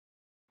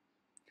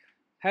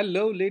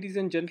Hello, ladies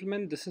and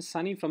gentlemen. This is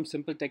Sunny from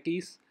Simple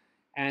Techies,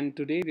 and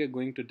today we are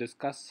going to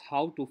discuss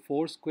how to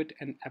force quit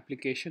an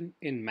application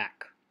in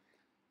Mac.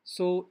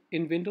 So,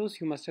 in Windows,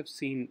 you must have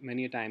seen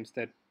many times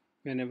that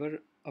whenever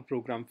a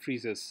program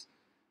freezes,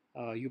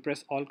 you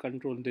press Alt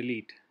Control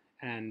Delete,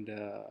 and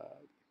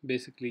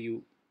basically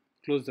you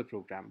close the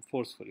program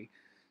forcefully.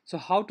 So,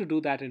 how to do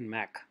that in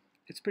Mac?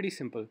 It's pretty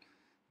simple.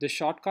 The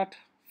shortcut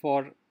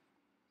for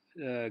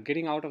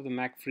getting out of the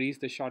Mac freeze,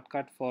 the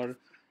shortcut for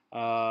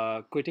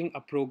quitting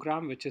a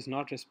program which is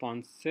not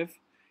responsive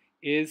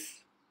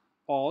is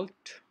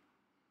Alt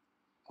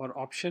or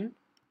Option,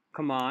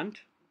 Command,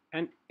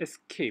 and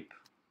Escape.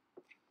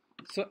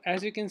 So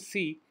as you can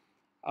see,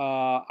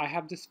 I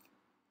have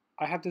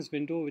this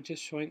window which is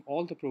showing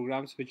all the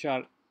programs which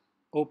are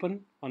open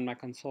on my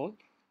console,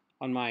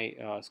 on my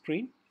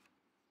screen,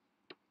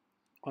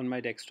 on my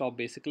desktop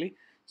basically.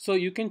 So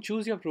you can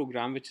choose your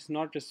program which is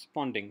not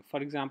responding.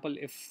 For example,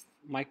 if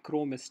my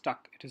Chrome is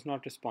stuck, it is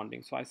not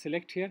responding. So I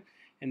select here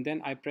and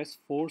then I press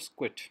force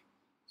quit.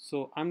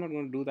 So I'm not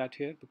going to do that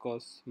here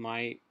because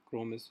my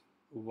Chrome is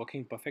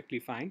working perfectly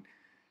fine.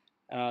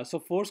 So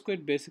force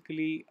quit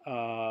basically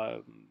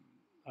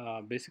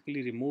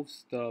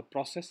removes the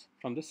process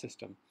from the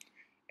system.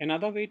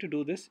 Another way to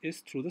do this is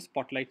through the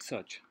spotlight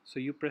search. So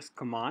you press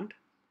command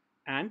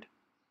and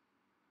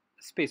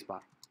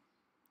spacebar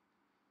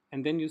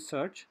and then you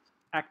search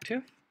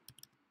active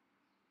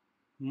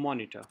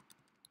monitor.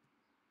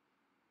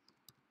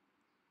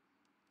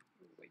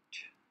 Wait,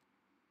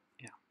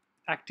 yeah,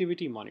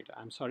 activity monitor.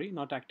 I'm sorry,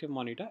 not active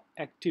monitor,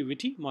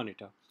 activity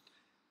monitor.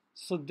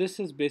 So this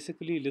is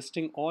basically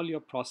listing all your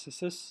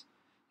processes.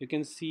 You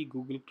can see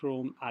Google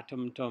Chrome,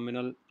 Atom,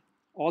 Terminal,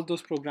 all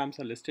those programs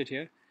are listed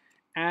here.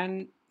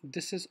 And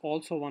this is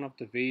also one of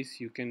the ways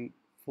you can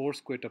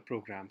force quit a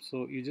program.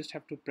 So you just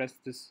have to press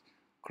this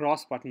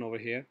cross button over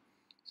here.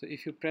 So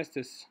if you press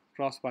this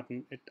cross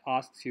button, it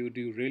asks you,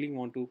 do you really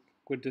want to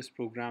quit this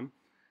program?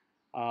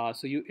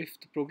 If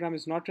the program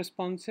is not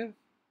responsive,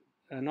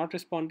 not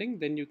responding,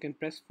 then you can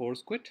press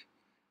force quit.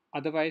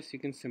 Otherwise, you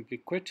can simply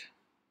quit.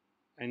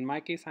 In my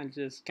case, I'll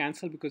just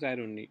cancel because I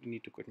don't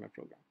need to quit my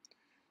program.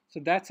 So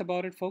that's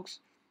about it,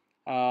 folks.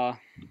 Uh,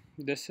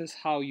 this is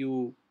how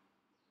you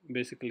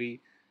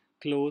basically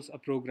close a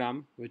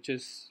program which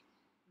is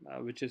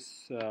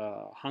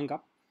hung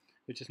up,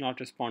 which is not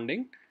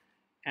responding.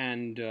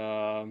 And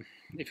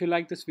if you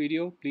like this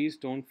video, please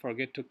don't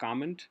forget to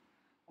comment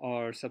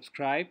or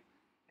subscribe,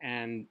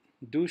 and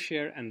do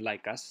share and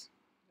like us.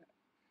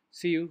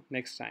 See you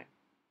next time.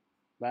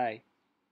 Bye.